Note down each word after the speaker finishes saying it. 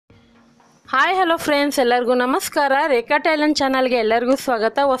Hi hello friends, ಎಲ್ಲರಿಗೂ ನಮಸ್ಕಾರ. ರೇಖಾ ಟೈಲನ್ ಚಾನಲ್ಗೆ ಎಲ್ಲರಿಗೂ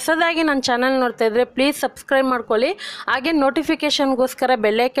ಸ್ವಾಗತ. ಹೊಸದಾಗಿ ನನ್ನ ಚಾನಲ್ ನೋಡ್ತಾ ಇದ್ದರೆ ಪ್ಲೀಸ್ ಸಬ್ಸ್ಕ್ರೈಬ್ ಮಾಡ್ಕೊಳ್ಳಿ. ಹಾಗೆ ನೋಟಿಫಿಕೇಷನ್ಗೋಸ್ಕರ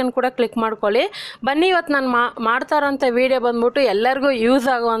ಬೆಲ್ಲೈಕನ್ ಕೂಡ ಕ್ಲಿಕ್ ಮಾಡ್ಕೊಳ್ಳಿ. ಬನ್ನಿ, ಇವತ್ತು ನಾನು ಮಾಡ್ತಾ ಇರೋಂಥ ವೀಡಿಯೋ ಬಂದ್ಬಿಟ್ಟು ಎಲ್ಲರಿಗೂ ಯೂಸ್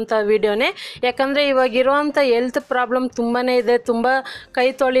ಆಗೋವಂಥ ವೀಡಿಯೋನೇ. ಯಾಕಂದರೆ ಇವಾಗಿರುವಂಥ ಹೆಲ್ತ್ ಪ್ರಾಬ್ಲಮ್ ತುಂಬಾ ಇದೆ, ತುಂಬ ಕೈ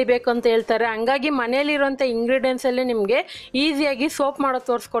ತೊಳಿಬೇಕು ಅಂತ ಹೇಳ್ತಾರೆ. ಹಂಗಾಗಿ ಮನೆಯಲ್ಲಿರುವಂಥ ಇಂಗ್ರೀಡಿಯೆಂಟ್ಸಲ್ಲಿ ನಿಮಗೆ ಈಸಿಯಾಗಿ ಸೋಪ್ ಮಾಡೋದು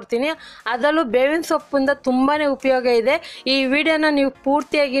ತೋರಿಸ್ಕೊಡ್ತೀನಿ. ಅದರಲ್ಲೂ ಬೇವಿನ ಸೊಪ್ಪಿಂದ ತುಂಬಾ ಉಪಯೋಗ ಇದೆ. ಈ ವಿಡಿಯೋನ ನೀವು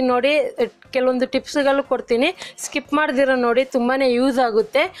ಪೂರ್ತಿಯಾಗಿ ನೋಡಿ, ಕೆಲವೊಂದು ಟಿಪ್ಸ್ಗಳು ಕೊಡ್ತೀನಿ, ಸ್ಕಿಪ್ ಮಾಡ್ದಿರೋ ನೋಡಿ, ತುಂಬಾ ಯೂಸ್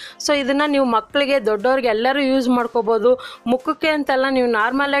ಆಗುತ್ತೆ. ಸೊ ಇದನ್ನು ನೀವು ಮಕ್ಕಳಿಗೆ, ದೊಡ್ಡವ್ರಿಗೆ ಎಲ್ಲರೂ ಯೂಸ್ ಮಾಡ್ಕೋಬೋದು. ಮುಖಕ್ಕೆ ಅಂತಲ್ಲ, ನೀವು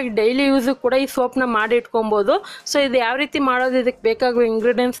ನಾರ್ಮಲಾಗಿ ಡೈಲಿ ಯೂಸು ಕೂಡ ಈ ಸೋಪ್ನ ಮಾಡಿ ಇಟ್ಕೊಬೋದು. ಸೊ ಇದು ಯಾವ ರೀತಿ ಮಾಡೋದು, ಇದಕ್ಕೆ ಬೇಕಾಗುವ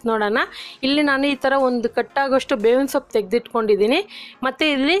ಇಂಗ್ರೀಡಿಯೆಂಟ್ಸ್ ನೋಡೋಣ. ಇಲ್ಲಿ ನಾನು ಈ ಥರ ಒಂದು ಕಟ್ಟಾಗೋಷ್ಟು ಬೇವಿನ ಸೊಪ್ಪು ತೆಗೆದಿಟ್ಕೊಂಡಿದ್ದೀನಿ. ಮತ್ತು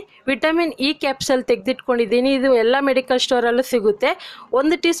ಇಲ್ಲಿ ವಿಟಮಿನ್ ಇ ಕ್ಯಾಪ್ಸಲ್ ತೆಗೆದಿಟ್ಕೊಂಡಿದ್ದೀನಿ. ಇದು ಎಲ್ಲ ಮೆಡಿಕಲ್ ಸ್ಟೋರಲ್ಲೂ ಸಿಗುತ್ತೆ.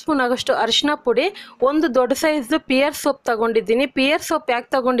 1 ಟೀ ಸ್ಪೂನ್ ಆಗೋಷ್ಟು ಅರಿಶಿನ ಪುಡಿ, ಒಂದು ದೊಡ್ಡ ಸೈಜ್ದು ಪಿಯರ್ಸ್ ಸೋಪ್ ತೊಗೊಂಡಿದ್ದೀನಿ. ಪಿಯರ್ಸ್ ಸೋಪ್ ಯಾಕೆ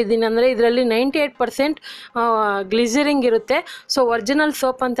ತೊಗೊಂಡಿದ್ದೀನಿ ಅಂದರೆ ಇದರಲ್ಲಿ 98% ಗ್ಲಿಸರಿಂಗ್ ಇರುತ್ತೆ. ಸೊ ಒರಿಜಿನಲ್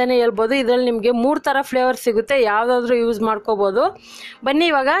ಸೋಪ್ ಅಂತಲೇ ಹೇಳ್ಬೋದು. ಇದರಲ್ಲಿ ನಿಮಗೆ 3 ಥರ ಫ್ಲೇವರ್ ಸಿಗುತ್ತೆ, ಯಾವುದಾದ್ರೂ ಯೂಸ್ ಮಾಡ್ಕೋಬೋದು. ಬನ್ನಿ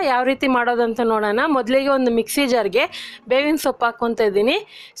ಇವಾಗ ಯಾವ ರೀತಿ ಮಾಡೋದು ಅಂತ ನೋಡೋಣ. ಮೊದಲಿಗೆ ಒಂದು ಮಿಕ್ಸಿ ಜಾರ್ಗೆ ಬೇವಿನ ಸೊಪ್ಪು ಹಾಕ್ಕೊತಾ ಇದ್ದೀನಿ.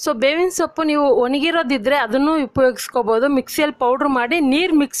 ಸೊ ಬೇವಿನ ಸೊಪ್ಪು ನೀವು ಒಣಗಿರೋದಿದ್ದರೆ ಅದನ್ನು ಉಪಯೋಗಿಸ್ಕೋಬೋದು. ಮಿಕ್ಸಿಯಲ್ಲಿ ಪೌಡ್ರ್ ಮಾಡಿ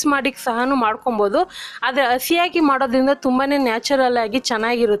ನೀರು ಮಿಕ್ಸ್ ಮಾಡಿ ಸಹನೂ ಮಾಡ್ಕೊಬೋದು. ಆದರೆ ಹಸಿಯಾಗಿ ಮಾಡೋದ್ರಿಂದ ತುಂಬಾ ನ್ಯಾಚುರಲ್ ಆಗಿ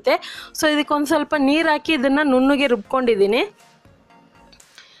ಚೆನ್ನಾಗಿರುತ್ತೆ. ಸೊ ಇದಕ್ಕೊಂದು ಸ್ವಲ್ಪ ನೀರು ಹಾಕಿ ಇದನ್ನು ನುಣ್ಣಗೆ ರುಬ್ಕೊಂಡಿದ್ದೀನಿ.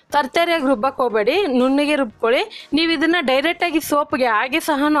 ತರ್ತರಿಯಾಗಿ ರುಬ್ಬಕ್ಕೆ ಹೋಗಬೇಡಿ, ನುಣ್ಣಗೆ ರುಬ್ಕೊಳ್ಳಿ. ನೀವು ಇದನ್ನು ಡೈರೆಕ್ಟಾಗಿ ಸೋಪ್ಗೆ ಹಾಗೆ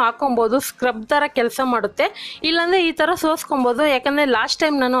ಸಹನೂ ಹಾಕೊಬೋದು, ಸ್ಕ್ರಬ್ ಥರ ಕೆಲಸ ಮಾಡುತ್ತೆ. ಇಲ್ಲಾಂದರೆ ಈ ಥರ ಸೋಸ್ಕೊಬೋದು. ಯಾಕಂದರೆ ಲಾಸ್ಟ್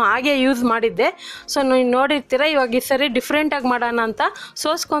ಟೈಮ್ ನಾನು ಹಾಗೆ ಯೂಸ್ ಮಾಡಿದ್ದೆ. ಸೊ ನೀವು ನೋಡಿರ್ತೀರ. ಇವಾಗ ಈ ಸರಿ ಡಿಫ್ರೆಂಟಾಗಿ ಮಾಡೋಣ ಅಂತ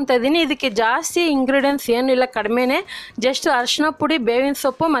ಸೋಸ್ಕೊತಾ ಇದ್ದೀನಿ. ಇದಕ್ಕೆ ಜಾಸ್ತಿ ಇಂಗ್ರೀಡಿಯೆಂಟ್ಸ್ ಏನಿಲ್ಲ, ಕಡಿಮೆನೇ. ಜಸ್ಟ್ ಅರಿಶಿನ ಪುಡಿ, ಬೇವಿನ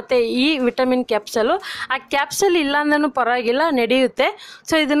ಸೊಪ್ಪು ಮತ್ತು ಈ ವಿಟಮಿನ್ ಕ್ಯಾಪ್ಸಲು. ಆ ಕ್ಯಾಪ್ಸಲ್ ಇಲ್ಲಾಂದ್ರೂ ಪರವಾಗಿಲ್ಲ, ನಡೆಯುತ್ತೆ.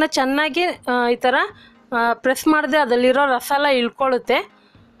 ಸೊ ಇದನ್ನು ಚೆನ್ನಾಗಿ ಈ ಥರ ಪ್ರೆಸ್ ಮಾಡಿದ್ರೆ ಅದರಲ್ಲಿರೋ ರಸ ಎಲ್ಲ ಇಳ್ಕೊಳ್ಳುತ್ತೆ.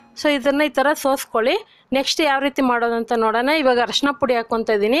 ಸೊ ಇದನ್ನು ಈ ಥರ ಸೋಸ್ಕೊಳ್ಳಿ. ನೆಕ್ಸ್ಟ್ ಯಾವ ರೀತಿ ಮಾಡೋದಂತ ನೋಡೋಣ. ಇವಾಗ ಅರಿಶಿನ ಪುಡಿ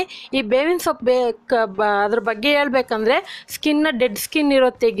ಹಾಕ್ಕೊತಾ ಇದ್ದೀನಿ. ಈ ಬೇವಿನ ಸೊಪ್ಪು ಅದ್ರ ಬಗ್ಗೆ ಹೇಳ್ಬೇಕಂದ್ರೆ ಡೆಡ್ ಸ್ಕಿನ್ ಇರೋ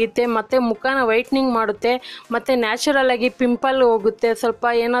ತೆಗೆಯುತ್ತೆ, ಮತ್ತು ಮುಖನ ವೈಟ್ನಿಂಗ್ ಮಾಡುತ್ತೆ, ಮತ್ತು ನ್ಯಾಚುರಲಾಗಿ ಪಿಂಪಲ್ ಹೋಗುತ್ತೆ. ಸ್ವಲ್ಪ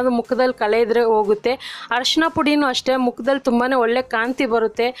ಏನಾದರೂ ಮುಖದಲ್ಲಿ ಕಲೆ ಇದ್ದರೆ ಹೋಗುತ್ತೆ. ಅರಿಶಿನ ಪುಡಿನೂ ಅಷ್ಟೇ, ಮುಖದಲ್ಲಿ ತುಂಬಾ ಒಳ್ಳೆ ಕಾಂತಿ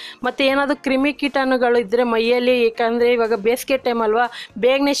ಬರುತ್ತೆ. ಮತ್ತು ಏನಾದರೂ ಕ್ರಿಮಿ ಕೀಟಾಣುಗಳು ಇದ್ದರೆ ಮೈಯಲ್ಲಿ, ಏಕೆಂದರೆ ಇವಾಗ ಬೇಸಿಗೆ ಟೈಮ್ ಅಲ್ವಾ,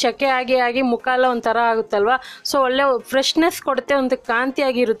 ಬೇಗನೆ ಸೆಕೆ ಆಗಿ ಮುಖ ಎಲ್ಲ ಒಂಥರ ಆಗುತ್ತಲ್ವ. ಸೊ ಒಳ್ಳೆ ಫ್ರೆಶ್ನೆಸ್ ಕೊಡುತ್ತೆ, ಒಂದು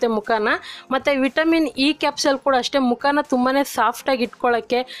ಕಾಂತಿಯಾಗಿರುತ್ತೆ ಮುಖನ. ಮತ್ತು ವಿಟಮಿನ್ ಈ ಕ್ಯಾಪ್ಸಲ್ ಕೂಡ ಅಷ್ಟೇ, ಮುಖನ ತುಂಬಾ ಸಾಫ್ಟಾಗಿ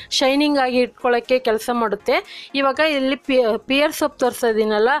ಇಟ್ಕೊಳ್ಳೋಕ್ಕೆ, ಶೈನಿಂಗ್ ಆಗಿ ಇಟ್ಕೊಳ್ಳೋಕ್ಕೆ ಕೆಲಸ ಮಾಡುತ್ತೆ. ಇವಾಗ ಇಲ್ಲಿ ಪಿಯರ್ ಸೋಪ್ ತೋರಿಸ್ತಾ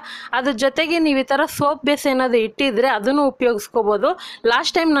ಇದ್ದೀನಲ್ಲ, ಅದ್ರ ಜೊತೆಗೆ ನೀವು ಈ ಥರ ಸೋಪ್ ಬೇಸ್ ಏನಾದರೂ ಇಟ್ಟಿದ್ರೆ ಅದನ್ನು ಉಪಯೋಗಿಸ್ಕೋಬೋದು.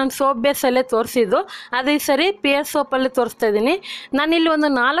 ಲಾಸ್ಟ್ ಟೈಮ್ ನಾನು ಸೋಪ್ ಬೇಸಲ್ಲೇ ತೋರಿಸಿದ್ದು, ಅದೇ ಸರಿ ಪಿಯರ್ ಸೋಪಲ್ಲೇ ತೋರಿಸ್ತಾ ಇದ್ದೀನಿ. ನಾನಿಲ್ಲಿ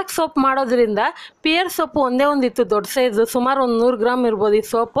ಒಂದು 4 ಸೋಪ್ ಮಾಡೋದ್ರಿಂದ ಪಿಯರ್ ಸೋಪು ಒಂದೇ ಒಂದಿತ್ತು, ದೊಡ್ಡ ಸೈಜು, ಸುಮಾರು ಒಂದು 100 ಗ್ರಾಮ್ ಇರ್ಬೋದು ಈ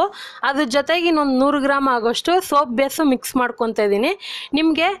ಸೋಪು. ಅದ್ರ ಜೊತೆಗೆ ಇನ್ನೊಂದು 100 ಗ್ರಾಮ್ ಆಗೋಷ್ಟು ಸೋಪ್ ಬೇಸು ಮಿಕ್ಸ್ ಮಾಡ್ಕೊತಾ ಇದ್ದೀನಿ.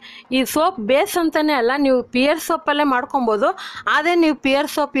 ನಿಮಗೆ ಈ ಸೋಪ್ ಬೇಸ್ ಅಂತಲೇ ಅಲ್ಲ, ನೀವು ಪಿಯರ್ ಸೋಪಲ್ಲೇ ಮಾಡ್ಕೊಬೋದು. ಆದರೆ ನೀವು ಪಿಯರ್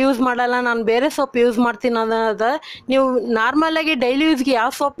ಸೋಪ್ ಯೂಸ್ ಮಾಡಲ್ಲ, ನಾನು ಬೇರೆ ಸೋಪ್ ಯೂಸ್ ಮಾಡ್ತೀನಿ ಅನ್ನೋದು, ನೀವು ನಾರ್ಮಲಾಗಿ ಡೈಲಿ ಯೂಸ್ಗೆ ಯಾವ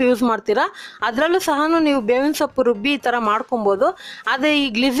ಸೋಪ್ ಯೂಸ್ ಮಾಡ್ತೀರಾ ಅದರಲ್ಲೂ ಸಹ ನೀವು ಬೇವಿನ ಸೊಪ್ಪು ರುಬ್ಬಿ ಈ ಥರ ಮಾಡ್ಕೊಬೋದು. ಆದರೆ ಈ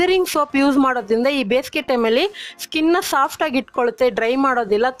ಗ್ಲಿಸರಿಂಗ್ ಸೋಪ್ ಯೂಸ್ ಮಾಡೋದ್ರಿಂದ ಈ ಬೇಸಿಗೆ ಟೈಮಲ್ಲಿ ಸ್ಕಿನ್ನ ಸಾಫ್ಟಾಗಿ ಇಟ್ಕೊಳ್ಳುತ್ತೆ, ಡ್ರೈ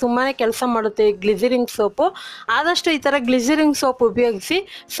ಮಾಡೋದಿಲ್ಲ, ತುಂಬಾ ಕೆಲಸ ಮಾಡುತ್ತೆ ಈ ಗ್ಲಿಸರಿಂಗ್ ಸೋಪು. ಆದಷ್ಟು ಈ ಥರ ಗ್ಲಿಸರಿಂಗ್ ಸೋಪ್ ಉಪಯೋಗಿಸಿ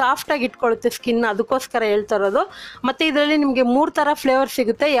ಸಾಫ್ಟಾಗಿ ಇಟ್ಕೊಳ್ಳುತ್ತೆ ಸ್ಕಿನ್, ಅದಕ್ಕೋಸ್ಕರ ಹೇಳ್ತಾ ಇರೋದು. ಮತ್ತು ಇದರಲ್ಲಿ ನಿಮಗೆ 3 ಥರ ಫ್ಲೇವರ್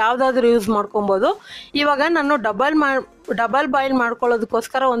ಸಿಗುತ್ತೆ, ಯಾವುದಾದ್ರೂ ಯೂಸ್ ಮಾಡ್ಕೊಬೋದು. ಇವಾಗ ನಾನು ಡಬಲ್ ಬಾಯ್ಲ್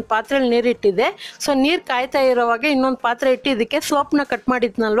ಮಾಡ್ಕೊಳ್ಳೋದಕ್ಕೋಸ್ಕರ ಒಂದು ಪಾತ್ರೆಯಲ್ಲಿ ನೀರು ಇಟ್ಟಿದ್ದೆ. ಸೊ ನೀರು ಕಾಯ್ತಾ ಇರೋವಾಗ ಇನ್ನೊಂದು ಪಾತ್ರೆ ಇಟ್ಟು ಇದಕ್ಕೆ ಸೋಪ್ನ ಕಟ್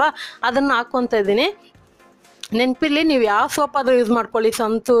ಮಾಡಿದ್ನಲ್ವ ಅದನ್ನು ಹಾಕ್ಕೊತಾ ಇದ್ದೀನಿ. ನೆನಪಿರಲಿ, ನೀವು ಯಾವ ಸೋಪ್ ಆದರೂ ಯೂಸ್ ಮಾಡ್ಕೊಳ್ಳಿ,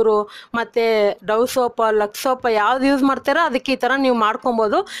 ಸಂತೂರು ಮತ್ತು ಡವ್ ಸೋಪ, ಲಕ್ಸ್ ಸೋಪ, ಯಾವ್ದು ಯೂಸ್ ಮಾಡ್ತೀರೋ ಅದಕ್ಕೆ ಈ ಥರ ನೀವು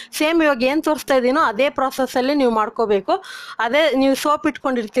ಮಾಡ್ಕೊಬೋದು. ಸೇಮ್ ಇವಾಗ ಏನು ತೋರಿಸ್ತಾ ಇದ್ದೀನೋ ಅದೇ ಪ್ರಾಸೆಸ್ಸಲ್ಲಿ ನೀವು ಮಾಡ್ಕೋಬೇಕು. ಅದೇ ನೀವು ಸೋಪ್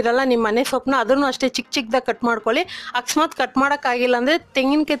ಇಟ್ಕೊಂಡಿರ್ತೀರಲ್ಲ ನಿಮ್ಮ ಮನೆ ಸೋಪ್ನ, ಅದನ್ನು ಅಷ್ಟೇ ಚಿಕ್ಕದಾಗಿ ಕಟ್ ಮಾಡ್ಕೊಳ್ಳಿ. ಅಕಸ್ಮಾತ್ ಕಟ್ ಮಾಡೋಕ್ಕಾಗಿಲ್ಲ ಅಂದರೆ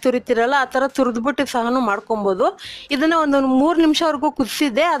ತೆಂಗಿನಕಾಯಿ ತುರಿತೀರಲ್ಲ, ಆ ಥರ ತುರಿದ್ಬಿಟ್ಟು ಸಹ ಮಾಡ್ಕೊಬೋದು. ಇದನ್ನು ಒಂದು 3 ನಿಮಿಷವರೆಗೂ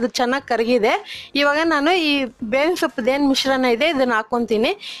ಕುದಿಸಿದ್ದೆ, ಅದು ಚೆನ್ನಾಗಿ ಕರಗಿದೆ. ಇವಾಗ ನಾನು ಈ ಬೇವಿನ ಸೊಪ್ಪದೇನು ಮಿಶ್ರಣ ಇದೆ ಇದನ್ನು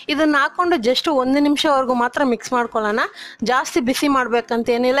ಹಾಕ್ಕೊತೀನಿ. ಇದನ್ನು ಹಾಕ್ಕೊಂಡು ಜಸ್ಟ್ 1 ನಿಮಿಷವರೆಗೂ ಮಾತ್ರ ಮಿಕ್ಸ್ ಮಾಡ್ಕೊಳ್ಳೋಣ. ಜಾಸ್ತಿ ಬಿಸಿ ಮಾಡ್ಬೇಕಂತ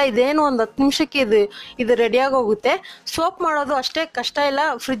ಏನಿಲ್ಲ, ಇದೇನು ಒಂದು 10 ನಿಮಿಷಕ್ಕೆ ಇದು ರೆಡಿಯಾಗಿ ಹೋಗುತ್ತೆ. ಸೋಪ್ ಮಾಡೋದು ಅಷ್ಟೇ ಕಷ್ಟ ಇಲ್ಲ,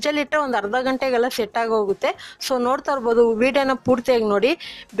 ಫ್ರಿಜ್ಜಲ್ಲಿ ಇಟ್ಟರೆ ಒಂದು ಅರ್ಧ ಗಂಟೆಗೆಲ್ಲ ಸೆಟ್ ಆಗಿ ಹೋಗುತ್ತೆ. ಸೊ ನೋಡ್ತಾ ಇರ್ಬೋದು, ವಿಡಿಯೋನ ಪೂರ್ತಿಯಾಗಿ ನೋಡಿ.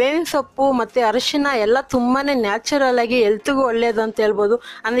 ಬೇವಿನ ಸೊಪ್ಪು ಮತ್ತು ಅರಿಶಿನ ಎಲ್ಲ ತುಂಬಾ ನ್ಯಾಚುರಲ್ ಆಗಿ ಹೆಲ್ತ್ಗೂ ಒಳ್ಳೆಯದು ಅಂತ ಹೇಳ್ಬೋದು.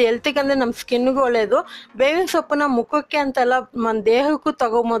 ಅಂದರೆ ಹೆಲ್ತಿಗೆ ಅಂದರೆ ನಮ್ಮ ಸ್ಕಿನ್ಗೂ ಒಳ್ಳೆಯದು. ಬೇವಿನ ಸೊಪ್ಪನ್ನ ಮುಖಕ್ಕೆ ಅಂತಲ್ಲ, ದೇಹಕ್ಕೂ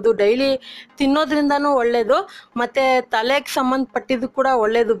ತಗೊಬೋದು, ಡೈಲಿ ತಿನ್ನೋದ್ರಿಂದನೂ ಒಳ್ಳೆಯದು. ಮತ್ತು ತಲೆಗೆ ಸಂಬಂಧಪಟ್ಟಿದ್ದು ಕೂಡ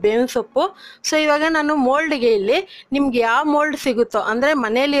ಒಳ್ಳೆಯದು ಬೇವಿನ ಸೊಪ್ಪು. ಸೊ ಇವಾಗ ನಾನು ಮೋಲ್ಡ್ಗೆ ಇಲ್ಲಿ ನಿಮ್ಗೆ ಯಾವ ಮೋಲ್ಡ್ ಸಿಗುತ್ತೋ ಅಂದರೆ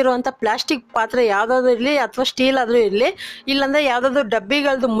ಮನೆಯಲ್ಲಿರುವಂಥ ಪ್ಲಾಸ್ಟಿಕ್ ಪಾತ್ರೆ ಯಾವುದಾದ್ರು ಇರಲಿ ಅಥವಾ ಸ್ಟೀಲ್ ಆದರೂ ಇರಲಿ, ಇಲ್ಲಾಂದರೆ ಯಾವುದಾದ್ರು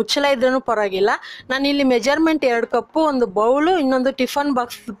ಡಬ್ಬಿಗಳದ್ದು ಮುಚ್ಚಳ ಇದ್ರೂ ಪರವಾಗಿಲ್ಲ. ನಾನು ಇಲ್ಲಿ ಮೆಜರ್ಮೆಂಟ್ 2 ಕಪ್ಪು, ಒಂದು ಬೌಲು, ಇನ್ನೊಂದು ಟಿಫನ್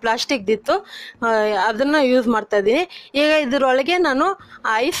ಬಾಕ್ಸ್ ಪ್ಲಾಸ್ಟಿಕ್ದಿತ್ತು, ಅದನ್ನು ಯೂಸ್ ಮಾಡ್ತಾ ಇದ್ದೀನಿ. ಈಗ ಇದರೊಳಗೆ ನಾನು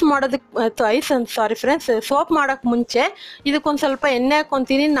ಐಸ್ ಮಾಡೋದಕ್ಕೆ ಸಾರಿ ಫ್ರೆಂಡ್ಸ್, ಸೋಪ್ ಮಾಡೋಕ್ಕೆ ಮುಂಚೆ ಇದಕ್ಕೊಂದು ಸ್ವಲ್ಪ ಎಣ್ಣೆ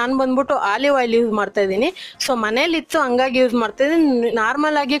ಹಾಕೊತೀನಿ. ನಾನು ಬಂದ್ಬಿಟ್ಟು ಆಲಿವ್ ಆಯಿಲ್ ಯೂಸ್ ಮಾಡ್ತಾ ಇದ್ದೀನಿ. ಸೊ ಮನೇಲಿತ್ತು ಹಂಗಾಗಿ ಯೂಸ್ ಮಾಡ್ತಾ ಇದ್ದೀನಿ.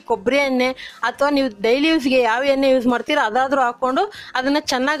 ನಾರ್ಮಲ್ ಆಗಿ ಕೊಬ್ಬರಿ ಎಣ್ಣೆ ಅಥವಾ ನೀವು ಡೈಲಿ ಯೂಸ್ಗೆ ಯಾವ ಎಣ್ಣೆ ಯೂಸ್ ಮಾಡ್ತೀರೋ ಅದಾದರೂ ಹಾಕ್ಕೊಂಡು ಅದನ್ನು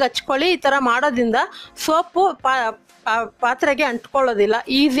ಚೆನ್ನಾಗಿ ಹಚ್ಕೊಳ್ಳಿ. ಈ ಥರ ಮಾಡೋದ್ರಿಂದ ಸೋಪು ಪಾತ್ರೆಗೆ ಅಂಟ್ಕೊಳ್ಳೋದಿಲ್ಲ,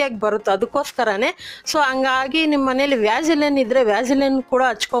 ಈಸಿಯಾಗಿ ಬರುತ್ತೆ, ಅದಕ್ಕೋಸ್ಕರನೇ. ಸೊ ಹಂಗಾಗಿ ನಿಮ್ಮ ಮನೇಲಿ ವ್ಯಾಜಿಲಿನ್ ಇದ್ದರೆ ವ್ಯಾಜಿಲಿನ್ ಕೂಡ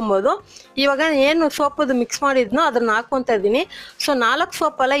ಹಚ್ಕೊಬೋದು. ಇವಾಗ ಏನು ಸೋಪದು ಮಿಕ್ಸ್ ಮಾಡಿದ್ನೋ ಅದನ್ನು ಹಾಕ್ಕೊತಾ ಇದ್ದೀನಿ. ಸೊ 4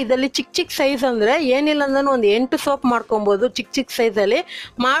 ಸೋಪಲ್ಲ, ಇದರಲ್ಲಿ ಚಿಕ್ಕ ಸೈಜ್ ಅಂದರೆ ಏನಿಲ್ಲ ಅಂದ್ರೂ ಒಂದು 8 ಸೋಪ್ ಮಾಡ್ಕೊಬೋದು. ಚಿಕ್ಕ ಸೈಜಲ್ಲಿ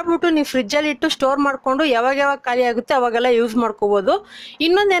ಮಾಡಿಬಿಟ್ಟು ನೀವು ಫ್ರಿಜ್ಜಲ್ಲಿ ಇಟ್ಟು ಸ್ಟೋರ್ ಮಾಡಿಕೊಂಡು ಯಾವಾಗ ಖಾಲಿ ಆಗುತ್ತೆ ಅವಾಗೆಲ್ಲ ಯೂಸ್ ಮಾಡ್ಕೋಬೋದು.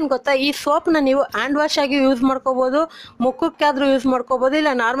 ಇನ್ನೊಂದೇನು ಗೊತ್ತಾ, ಈ ಸೋಪ್ನ ನೀವು ಹ್ಯಾಂಡ್ ವಾಶ್ ಆಗಿ ಯೂಸ್ ಮಾಡ್ಕೋಬೋದು, ಮುಖಕ್ಕಾದರೂ ಯೂಸ್ ಮಾಡ್ಕೋಬೋದು,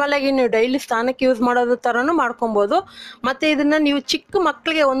 ಇಲ್ಲ ನಾರ್ಮಲಾಗಿ ನೀವು ಡೈಲಿ ಸ್ನಾನಕ್ಕೆ ಯೂಸ್ ಮಾಡೋದು ಥರನೂ ಮಾಡ್ಕೊಬೋದು. ಮತ್ತು ಇದನ್ನು ನೀವು ಚಿಕ್ಕ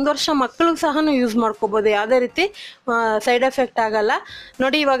ಮಕ್ಕಳಿಗೆ 1 ವರ್ಷ ಮಕ್ಕಳಿಗೆ ಸಹ ಯೂಸ್ ಮಾಡ್ಕೋಬೋದು, ಯಾವುದೇ ರೀತಿ ಸೈಡ್ ಎಫೆಕ್ಟ್ ಆಗಲ್ಲ.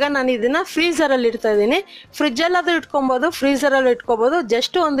 ನೋಡಿ ಇವಾಗ ನಾನು ಇದನ್ನು ಫ್ರೀಝರಲ್ಲಿ ಇಡ್ತಾ ಇದ್ದೀನಿ. ಫ್ರಿಜ್ಜಲ್ಲಾದರೂ ಇಟ್ಕೊಬೋದು, ಫ್ರೀಝರಲ್ಲಿ ಇಟ್ಕೊಬೋದು.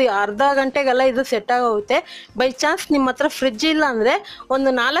 ಜಸ್ಟ್ ಒಂದು ಅರ್ಧ ಗಂಟೆಗೆಲ್ಲ ಇದು ಸೆಟ್ ಆಗೋಗುತ್ತೆ. ಬೈ ಚಾನ್ಸ್ ನಿಮ್ಮ ಹತ್ರ ಫ್ರಿಜ್ ಇಲ್ಲ ಅಂದರೆ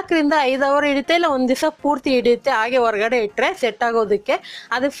ಒಂದು 4 ರಿಂದ 5 ಅವರ್ ಹಿಡಿಯುತ್ತೆ, ಇಲ್ಲ ಒಂದು ದಿವಸ ಪೂರ್ತಿ ಹಿಡಿಯುತ್ತೆ. ಹಾಗೆ ಹೊರಗಡೆ ಇಟ್ಟರೆ ಸೆಟ್ ಆಗೋದಕ್ಕೆ.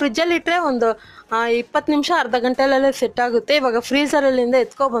 ಅದು ಫ್ರಿಜ್ಜಲ್ಲಿ ಇಟ್ಟರೆ ಒಂದು 20 ನಿಮಿಷ ಅರ್ಧ ಗಂಟೆಯಲ್ಲೇ ಸೆಟ್ ಆಗುತ್ತೆ. ಇವಾಗ ಫ್ರೀಝರಲ್ಲಿಂದ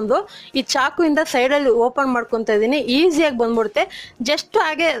ಎತ್ಕೊಬಂದು ಈ ಚಾಕುವಿಂದ ಸೈಡಲ್ಲಿ ಓಪನ್ ಮಾಡ್ಕೊತಾ ಇದ್ದೀನಿ. ಈಸಿಯಾಗಿ ಬಂದ್ಬಿಡುತ್ತೆ. ಜಸ್ಟ್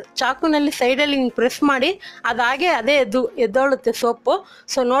ಹಾಗೆ ಚಾಕುನಲ್ಲಿ ಸೈಡಲ್ಲಿ ಹಿಂಗೆ ಪ್ರೆಸ್ ಮಾಡಿ ಅದಾಗೆ ಅದೇ ಎದ್ದೊಳುತ್ತೆ ಸೋಪು.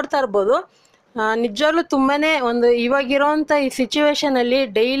 ಸೊ ನೋಡ್ತಾ ಇರ್ಬೋದು. ನಿಜವಾಗ್ಲೂ ತುಂಬಾ ಒಂದು ಇವಾಗಿರೋವಂಥ ಈ ಸಿಚುವೇಶನಲ್ಲಿ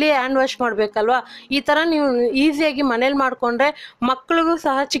ಡೈಲಿ ಹ್ಯಾಂಡ್ ವಾಶ್ ಮಾಡಬೇಕಲ್ವಾ, ಈ ಥರ ನೀವು ಈಸಿಯಾಗಿ ಮನೇಲಿ ಮಾಡಿಕೊಂಡ್ರೆ ಮಕ್ಳಿಗೂ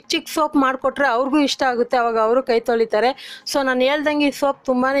ಸಹ ಚಿಕ್ಕ ಸೋಪ್ ಮಾಡಿಕೊಟ್ರೆ ಅವ್ರಿಗೂ ಇಷ್ಟ ಆಗುತ್ತೆ, ಅವಾಗ ಅವರು ಕೈ ತೊಳಿತಾರೆ. ಸೊ ನಾನು ಹೇಳ್ದಂಗೆ ಈ ಸೋಪ್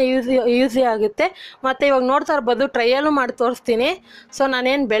ತುಂಬಾ ಯೂಸಿ ಆಗುತ್ತೆ. ಮತ್ತು ಇವಾಗ ನೋಡ್ತಾ ಇರ್ಬೋದು, ಟ್ರೈಯಲ್ಲೂ ಮಾಡಿ ತೋರಿಸ್ತೀನಿ. ಸೊ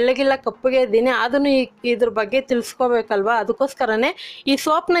ನಾನೇನು ಬೆಳ್ಳಗಿಲ್ಲ ಕಪ್ಪಗೆ ಇದ್ದೀನಿ, ಅದನ್ನು ಇದ್ರ ಬಗ್ಗೆ ತಿಳಿಸ್ಕೋಬೇಕಲ್ವಾ, ಅದಕ್ಕೋಸ್ಕರನೇ ಈ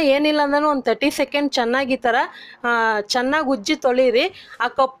ಸೋಪ್ನ ಏನಿಲ್ಲ ಅಂದ್ರೂ ಒಂದು 30 ಸೆಕೆಂಡ್ ಚೆನ್ನಾಗಿ ಈ ಥರ ಚೆನ್ನಾಗಿ ಉಜ್ಜಿ ತೊಳೀರಿ. ಆ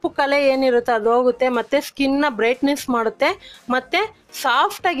ಕಪ್ಪು ಕಲೆ ಏನಿರುತ್ತೆ ಅದು ಹೋಗುತ್ತೆ. ಮತ್ತು ಸ್ಕಿನ್ನ ಬ್ರೈಟ್ನೆಸ್ ಮಾಡುತ್ತೆ, ಮತ್ತು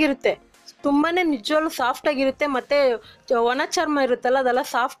ಸಾಫ್ಟಾಗಿರುತ್ತೆ. ತುಂಬಾ ನಿಜವಾಗ್ಲೂ ಸಾಫ್ಟಾಗಿರುತ್ತೆ. ಮತ್ತು ಒಣ ಚರ್ಮ ಇರುತ್ತಲ್ಲ ಅದೆಲ್ಲ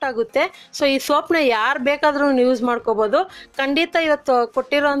ಸಾಫ್ಟ್ ಆಗುತ್ತೆ. ಸೊ ಈ ಸೋಪ್ನ ಯಾರು ಬೇಕಾದರೂ ಯೂಸ್ ಮಾಡ್ಕೋಬೋದು. ಖಂಡಿತ ಇವತ್ತು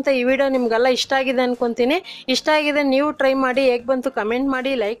ಕೊಟ್ಟಿರೋಂಥ ಈ ವಿಡಿಯೋ ನಿಮಗೆಲ್ಲ ಇಷ್ಟ ಆಗಿದೆ ಅನ್ಕೊತೀನಿ. ಇಷ್ಟ ಆಗಿದೆ, ನೀವು ಟ್ರೈ ಮಾಡಿ, ಹೇಗೆ ಬಂತು ಕಮೆಂಟ್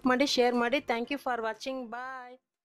ಮಾಡಿ, ಲೈಕ್ ಮಾಡಿ, ಶೇರ್ ಮಾಡಿ. Thank you for watching. Bye.